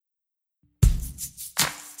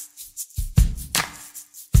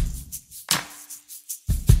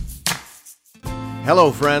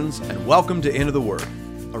Hello, friends, and welcome to Into the Word,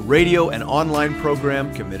 a radio and online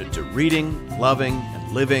program committed to reading, loving,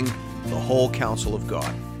 and living the whole counsel of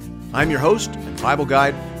God. I'm your host and Bible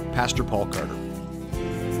guide, Pastor Paul Carter.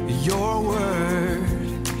 Your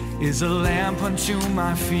word is a lamp unto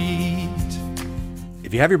my feet.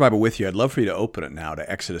 If you have your Bible with you, I'd love for you to open it now to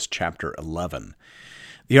Exodus chapter 11.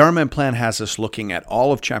 The RMM plan has us looking at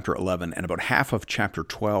all of chapter 11 and about half of chapter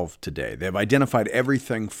 12 today. They've identified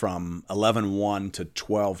everything from 11:1 to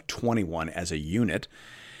 12:21 as a unit,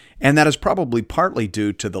 and that is probably partly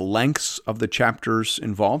due to the lengths of the chapters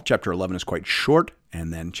involved. Chapter 11 is quite short,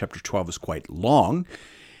 and then chapter 12 is quite long.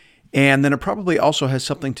 And then it probably also has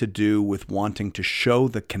something to do with wanting to show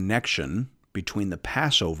the connection between the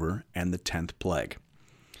Passover and the 10th plague.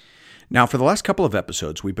 Now, for the last couple of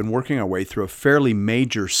episodes, we've been working our way through a fairly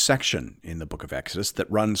major section in the book of Exodus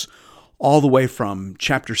that runs all the way from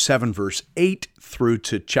chapter 7, verse 8 through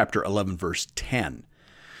to chapter 11, verse 10.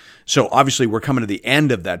 So obviously, we're coming to the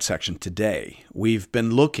end of that section today. We've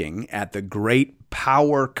been looking at the great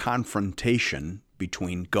power confrontation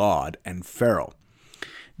between God and Pharaoh.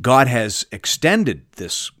 God has extended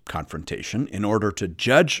this confrontation in order to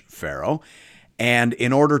judge Pharaoh and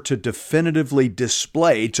in order to definitively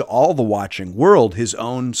display to all the watching world his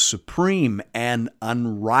own supreme and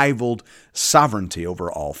unrivaled sovereignty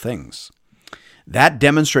over all things. That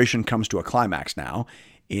demonstration comes to a climax now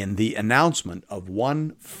in the announcement of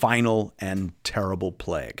one final and terrible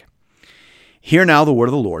plague. Hear now the word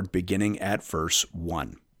of the Lord, beginning at verse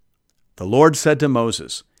 1. The Lord said to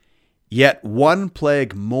Moses, "Yet one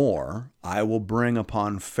plague more I will bring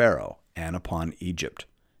upon Pharaoh and upon Egypt.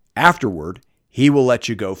 Afterward, he will let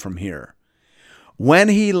you go from here. When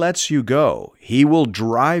he lets you go, he will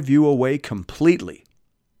drive you away completely.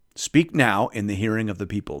 Speak now in the hearing of the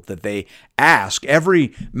people, that they ask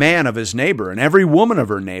every man of his neighbor and every woman of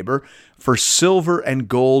her neighbor for silver and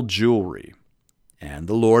gold jewelry." And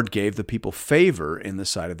the Lord gave the people favor in the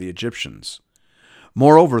sight of the Egyptians.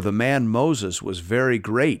 Moreover, the man Moses was very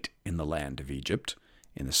great in the land of Egypt,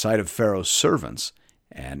 in the sight of Pharaoh's servants,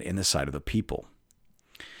 and in the sight of the people.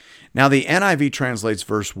 Now the NIV translates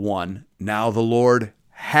verse 1, "Now the Lord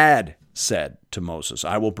had said to Moses,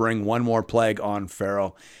 I will bring one more plague on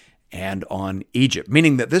Pharaoh and on Egypt,"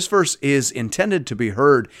 meaning that this verse is intended to be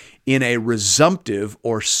heard in a resumptive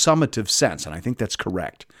or summative sense, and I think that's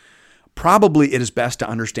correct. Probably it is best to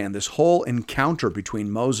understand this whole encounter between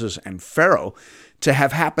Moses and Pharaoh to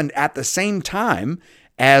have happened at the same time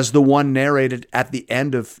as the one narrated at the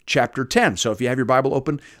end of chapter 10. So if you have your Bible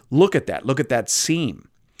open, look at that scene.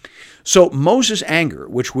 So Moses' anger,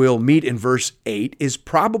 which we'll meet in verse 8, is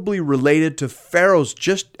probably related to Pharaoh's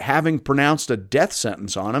just having pronounced a death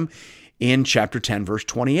sentence on him in chapter 10, verse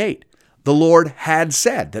 28. The Lord had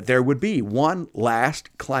said that there would be one last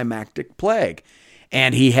climactic plague,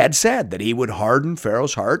 and he had said that he would harden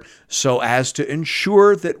Pharaoh's heart so as to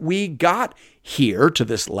ensure that we got here to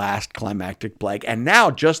this last climactic plague. And now,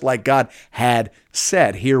 just like God had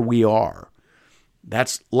said, here we are.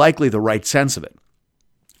 That's likely the right sense of it.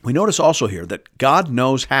 We notice also here that God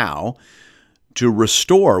knows how to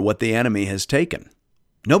restore what the enemy has taken.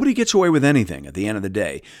 Nobody gets away with anything at the end of the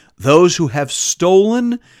day. Those who have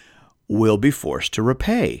stolen will be forced to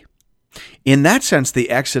repay. In that sense, the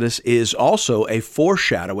Exodus is also a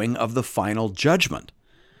foreshadowing of the final judgment.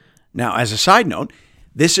 Now, as a side note,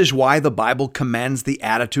 this is why the Bible commends the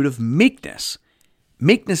attitude of meekness.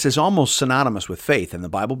 Meekness is almost synonymous with faith in the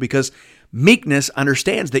Bible because meekness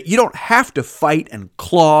understands that you don't have to fight and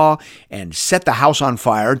claw and set the house on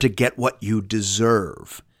fire to get what you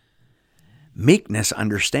deserve. Meekness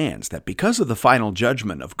understands that because of the final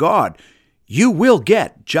judgment of God, you will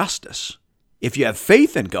get justice. If you have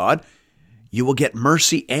faith in God, you will get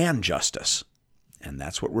mercy and justice. And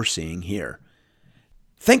that's what we're seeing here.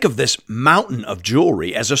 Think of this mountain of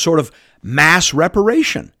jewelry as a sort of mass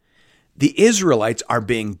reparation. The Israelites are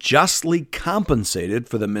being justly compensated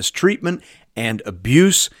for the mistreatment and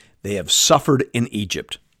abuse they have suffered in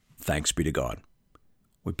Egypt. Thanks be to God.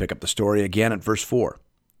 We pick up the story again at verse 4.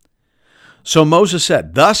 So Moses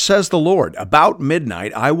said, "Thus says the Lord, about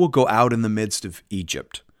midnight I will go out in the midst of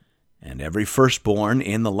Egypt, and every firstborn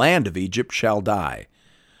in the land of Egypt shall die.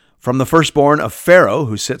 From the firstborn of Pharaoh,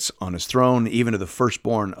 who sits on his throne, even to the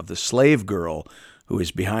firstborn of the slave girl who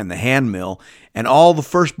is behind the handmill, and all the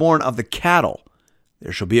firstborn of the cattle.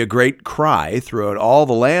 There shall be a great cry throughout all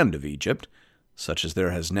the land of Egypt, such as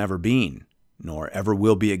there has never been, nor ever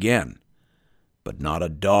will be again. But not a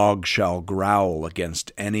dog shall growl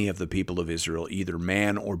against any of the people of Israel, either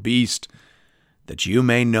man or beast, that you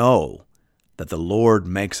may know that the Lord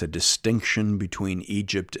makes a distinction between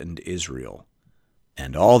Egypt and Israel.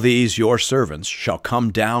 And all these your servants shall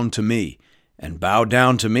come down to me, and bow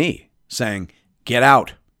down to me, saying, Get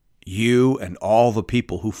out, you and all the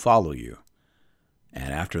people who follow you.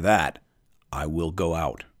 And after that I will go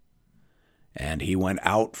out. And he went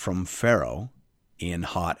out from Pharaoh in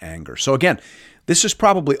hot anger. So again, this is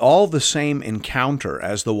probably all the same encounter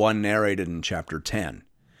as the one narrated in chapter 10.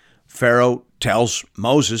 Pharaoh tells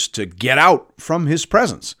Moses to get out from his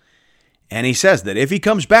presence. And he says that if he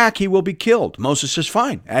comes back, he will be killed. Moses says,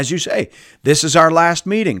 fine, as you say, this is our last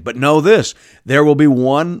meeting. But know this, there will be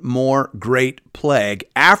one more great plague,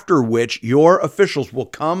 after which your officials will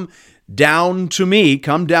come down to me,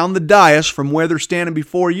 come down the dais from where they're standing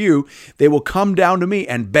before you. They will come down to me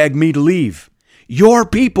and beg me to leave. Your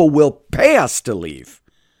people will pay us to leave.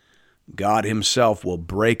 God himself will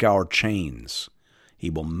break our chains. He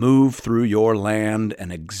will move through your land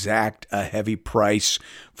and exact a heavy price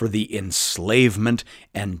for the enslavement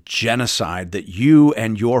and genocide that you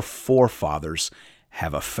and your forefathers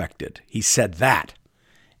have effected. He said that,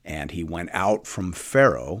 and he went out from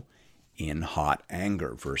Pharaoh in hot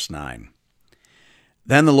anger. Verse 9.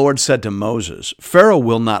 Then the Lord said to Moses, Pharaoh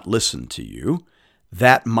will not listen to you,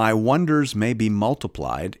 that my wonders may be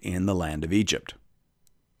multiplied in the land of Egypt.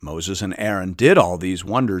 Moses and Aaron did all these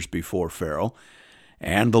wonders before Pharaoh,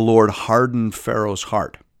 and the Lord hardened Pharaoh's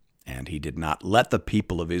heart, and he did not let the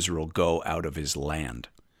people of Israel go out of his land.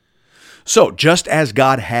 So, just as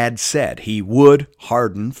God had said, he would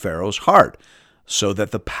harden Pharaoh's heart, so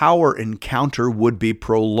that the power encounter would be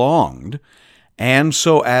prolonged, and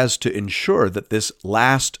so as to ensure that this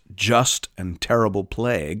last just and terrible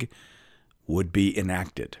plague would be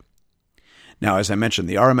enacted. Now, as I mentioned,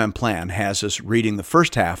 the RMM plan has us reading the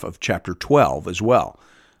first half of chapter 12 as well.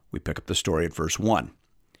 We pick up the story at verse 1.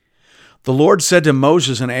 The Lord said to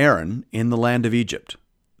Moses and Aaron in the land of Egypt,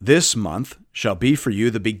 This month shall be for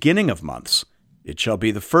you the beginning of months. It shall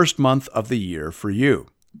be the first month of the year for you.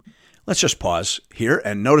 Let's just pause here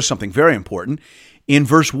and notice something very important. In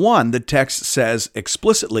verse 1, the text says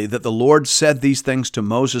explicitly that the Lord said these things to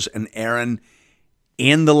Moses and Aaron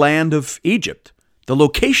in the land of Egypt. The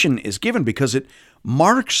location is given because it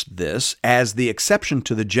marks this as the exception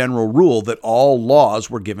to the general rule that all laws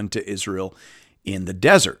were given to Israel in the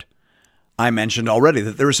desert. I mentioned already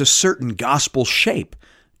that there is a certain gospel shape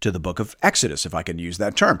to the book of Exodus, if I can use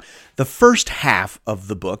that term. The first half of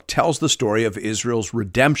the book tells the story of Israel's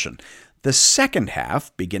redemption. The second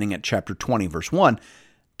half, beginning at chapter 20, verse 1,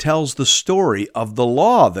 tells the story of the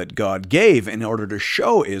law that God gave in order to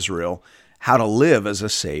show Israel how to live as a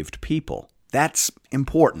saved people. That's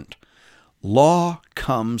important. Law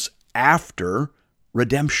comes after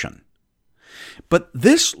redemption. But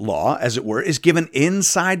this law, as it were, is given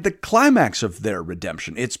inside the climax of their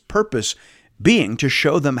redemption, its purpose being to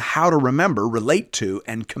show them how to remember, relate to,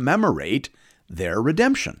 and commemorate their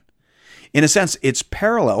redemption. In a sense, it's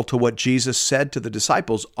parallel to what Jesus said to the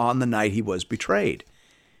disciples on the night he was betrayed.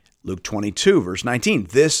 Luke 22, verse 19,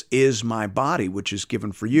 This is my body, which is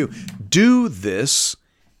given for you. Do this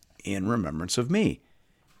in remembrance of me.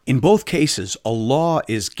 In both cases, a law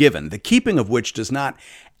is given, the keeping of which does not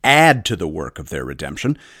add to the work of their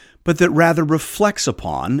redemption, but that rather reflects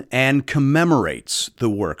upon and commemorates the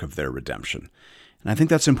work of their redemption. And I think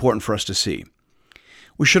that's important for us to see.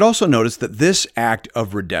 We should also notice that this act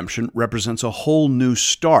of redemption represents a whole new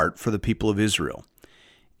start for the people of Israel.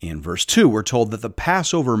 In verse 2, we're told that the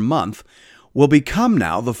Passover month will become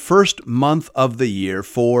now the first month of the year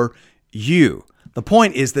for you. The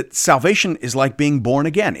point is that salvation is like being born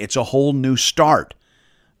again. It's a whole new start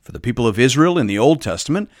for the people of Israel in the Old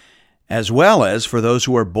Testament, as well as for those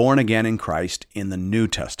who are born again in Christ in the New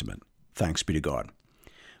Testament. Thanks be to God.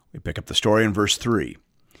 We pick up the story in verse 3.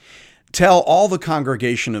 Tell all the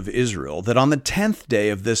congregation of Israel that on the 10th day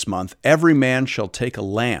of this month every man shall take a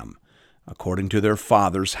lamb, according to their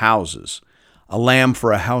fathers' houses, a lamb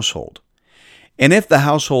for a household. And if the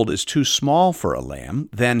household is too small for a lamb,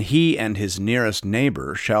 then he and his nearest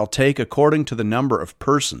neighbor shall take according to the number of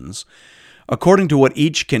persons. According to what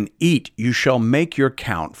each can eat, you shall make your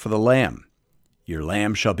count for the lamb. Your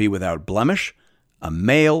lamb shall be without blemish, a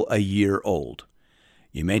male a year old.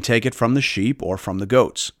 You may take it from the sheep or from the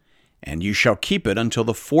goats, and you shall keep it until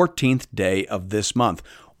the 14th day of this month,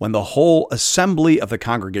 when the whole assembly of the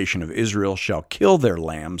congregation of Israel shall kill their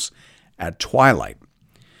lambs at twilight.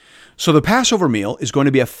 So the Passover meal is going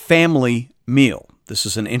to be a family meal. This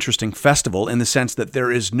is an interesting festival in the sense that there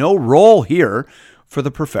is no role here for the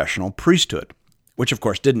professional priesthood, which of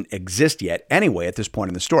course didn't exist yet anyway at this point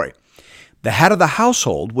in the story. The head of the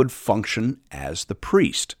household would function as the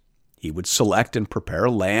priest. He would select and prepare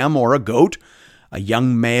a lamb or a goat, a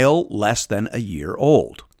young male less than a year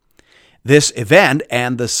old. This event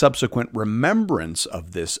and the subsequent remembrance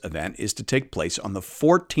of this event is to take place on the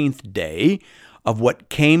 14th day of what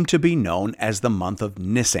came to be known as the month of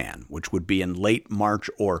Nisan, which would be in late March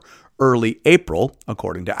or early April,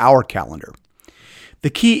 according to our calendar. The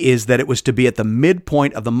key is that it was to be at the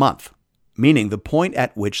midpoint of the month, meaning the point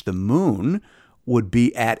at which the moon would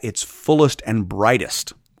be at its fullest and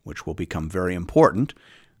brightest, which will become very important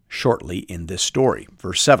shortly in this story.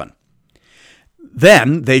 Verse 7.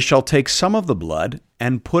 Then they shall take some of the blood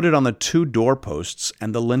and put it on the 2 doorposts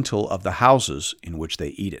and the lintel of the houses in which they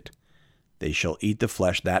eat it. They shall eat the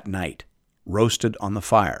flesh that night, roasted on the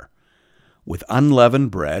fire. With unleavened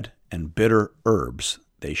bread and bitter herbs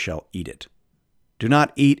they shall eat it. Do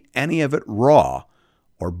not eat any of it raw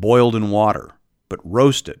or boiled in water, but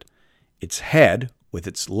roasted, its head with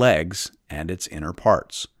its legs and its inner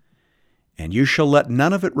parts. And you shall let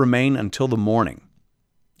none of it remain until the morning.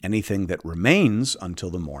 Anything that remains until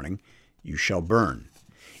the morning you shall burn.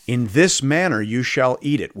 In this manner you shall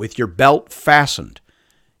eat it, with your belt fastened,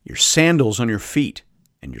 your sandals on your feet,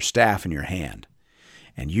 and your staff in your hand.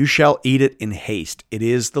 And you shall eat it in haste. It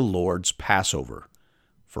is the Lord's Passover.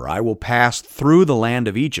 For I will pass through the land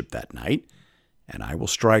of Egypt that night, and I will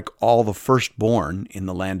strike all the firstborn in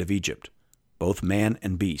the land of Egypt, both man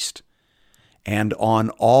and beast. And on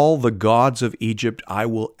all the gods of Egypt I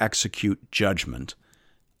will execute judgment.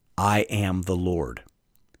 I am the Lord.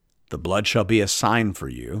 The blood shall be a sign for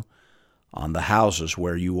you on the houses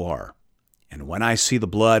where you are. And when I see the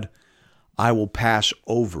blood, I will pass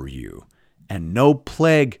over you, and no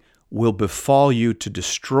plague will befall you to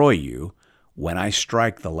destroy you when I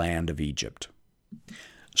strike the land of Egypt.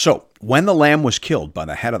 So, when the lamb was killed by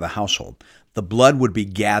the head of the household, the blood would be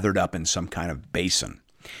gathered up in some kind of basin.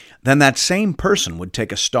 Then that same person would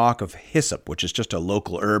take a stalk of hyssop, which is just a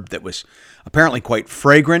local herb that was apparently quite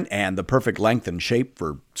fragrant and the perfect length and shape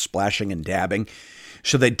for splashing and dabbing.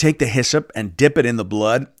 So they'd take the hyssop and dip it in the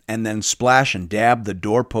blood and then splash and dab the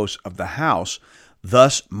doorposts of the house,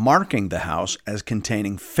 thus marking the house as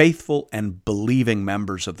containing faithful and believing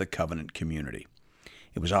members of the covenant community.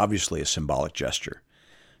 It was obviously a symbolic gesture.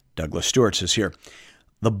 Douglas Stewart says here,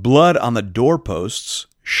 the blood on the doorposts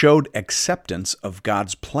showed acceptance of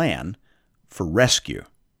God's plan for rescue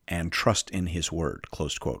and trust in his word,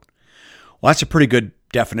 close quote. Well, that's a pretty good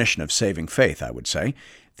definition of saving faith, I would say.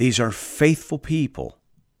 These are faithful people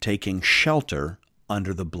taking shelter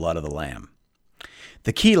under the blood of the Lamb.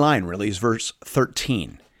 The key line really is verse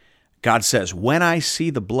 13. God says, when I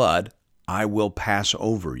see the blood, I will pass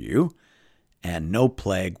over you, and no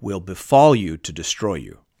plague will befall you to destroy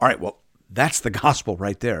you. All right, well, that's the gospel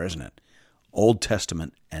right there, isn't it? Old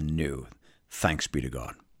Testament and New. Thanks be to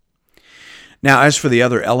God. Now, as for the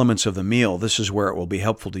other elements of the meal, this is where it will be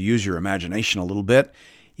helpful to use your imagination a little bit.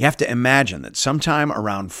 You have to imagine that sometime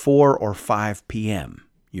around 4 or 5 p.m.,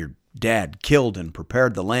 your dad killed and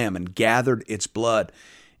prepared the lamb and gathered its blood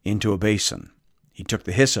into a basin. He took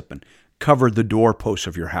the hyssop and covered the doorposts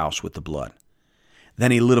of your house with the blood.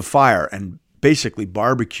 Then he lit a fire and basically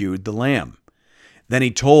barbecued the lamb. Then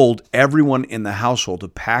he told everyone in the household to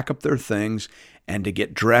pack up their things and to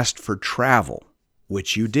get dressed for travel,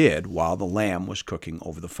 which you did while the lamb was cooking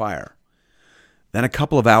over the fire. Then a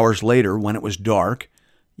couple of hours later, when it was dark,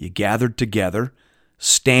 you gathered together,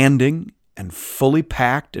 standing and fully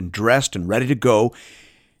packed and dressed and ready to go,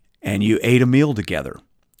 and you ate a meal together.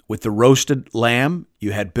 With the roasted lamb,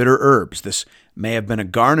 you had bitter herbs. This may have been a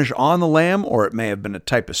garnish on the lamb, or it may have been a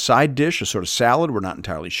type of side dish, a sort of salad. We're not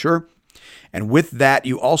entirely sure. And with that,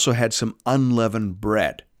 you also had some unleavened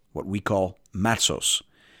bread, what we call matzos.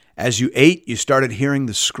 As you ate, you started hearing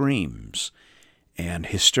the screams and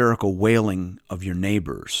hysterical wailing of your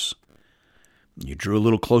neighbors. You drew a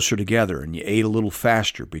little closer together and you ate a little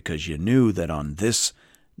faster because you knew that on this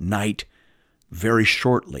night, very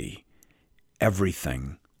shortly,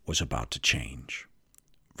 everything was about to change.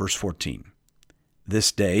 Verse 14,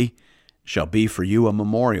 this day shall be for you a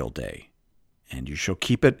memorial day, and you shall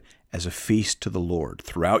keep it as a feast to the Lord.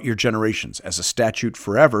 Throughout your generations, as a statute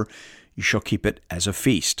forever, you shall keep it as a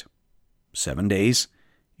feast. 7 days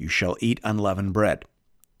you shall eat unleavened bread.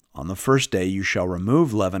 On the first day you shall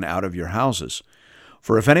remove leaven out of your houses.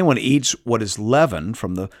 For if anyone eats what is leavened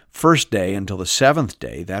from the first day until the 7th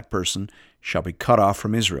day, that person shall be cut off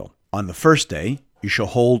from Israel. On the first day you shall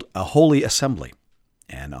hold a holy assembly,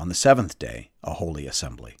 and on the 7th day a holy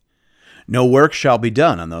assembly. No work shall be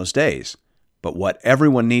done on those days, but what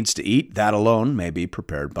everyone needs to eat, that alone may be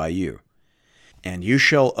prepared by you. And you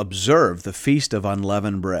shall observe the feast of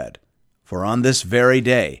unleavened bread, for on this very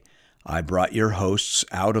day I brought your hosts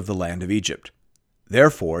out of the land of Egypt.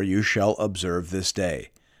 Therefore you shall observe this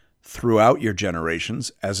day. throughout your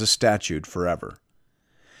generations as a statute forever.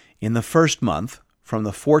 In the first month, from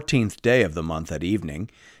the 14th day of the month at evening,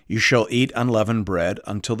 you shall eat unleavened bread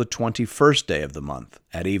until the 21st day of the month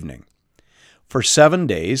at evening. For 7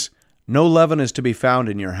 days no leaven is to be found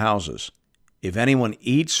in your houses. If anyone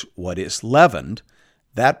eats what is leavened,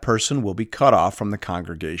 that person will be cut off from the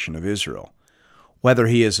congregation of Israel, whether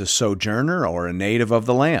he is a sojourner or a native of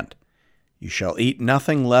the land. You shall eat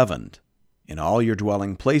nothing leavened. In all your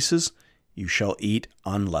dwelling places you shall eat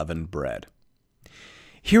unleavened bread.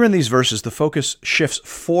 Here in these verses, the focus shifts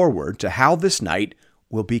forward to how this night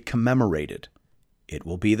will be commemorated. It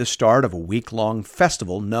will be the start of a week-long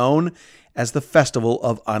festival known as the Festival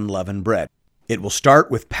of Unleavened Bread. It will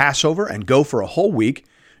start with Passover and go for a whole week,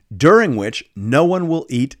 during which no one will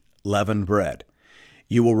eat leavened bread.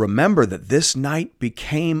 You will remember that this night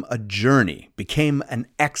became a journey, became an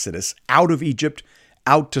exodus out of Egypt,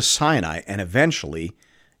 out to Sinai, and eventually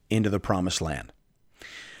into the Promised Land.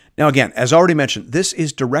 Now again, as already mentioned, this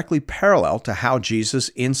is directly parallel to how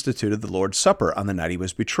Jesus instituted the Lord's Supper on the night he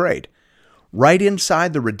was betrayed. Right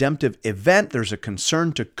inside the redemptive event, there's a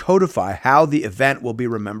concern to codify how the event will be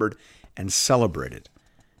remembered and celebrated.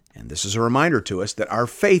 And this is a reminder to us that our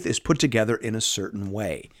faith is put together in a certain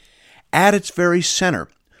way. At its very center,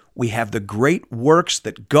 we have the great works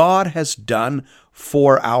that God has done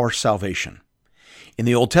for our salvation. In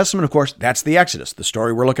the Old Testament, of course, that's the Exodus, the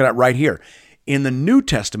story we're looking at right here. In the New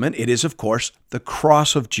Testament, it is, of course, the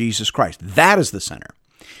cross of Jesus Christ. That is the center.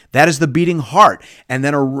 That is the beating heart. And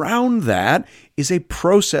then around that is a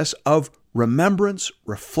process of remembrance,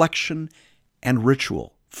 reflection, and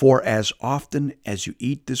ritual. For as often as you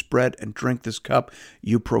eat this bread and drink this cup,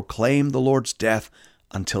 you proclaim the Lord's death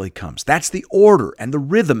until he comes. That's the order and the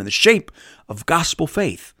rhythm and the shape of gospel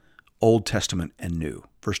faith, Old Testament and New.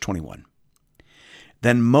 Verse 21.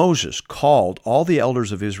 Then Moses called all the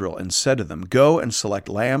elders of Israel and said to them, "Go and select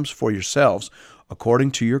lambs for yourselves according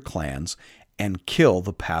to your clans and kill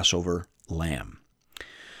the Passover lamb."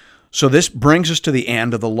 So this brings us to the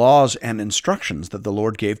end of the laws and instructions that the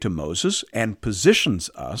Lord gave to Moses and positions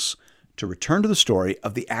us to return to the story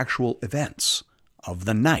of the actual events of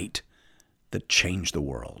the night that changed the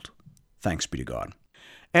world. Thanks be to God.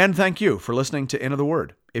 And thank you for listening to Into the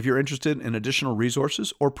Word. If you're interested in additional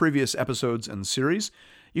resources or previous episodes and series,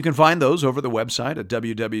 you can find those over the website at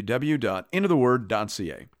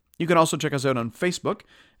www.intotheword.ca. You can also check us out on Facebook,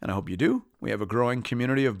 and I hope you do. We have a growing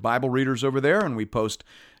community of Bible readers over there, and we post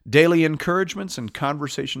daily encouragements and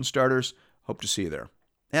conversation starters. Hope to see you there.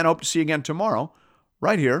 And I hope to see you again tomorrow,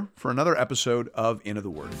 right here, for another episode of Into the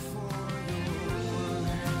Word.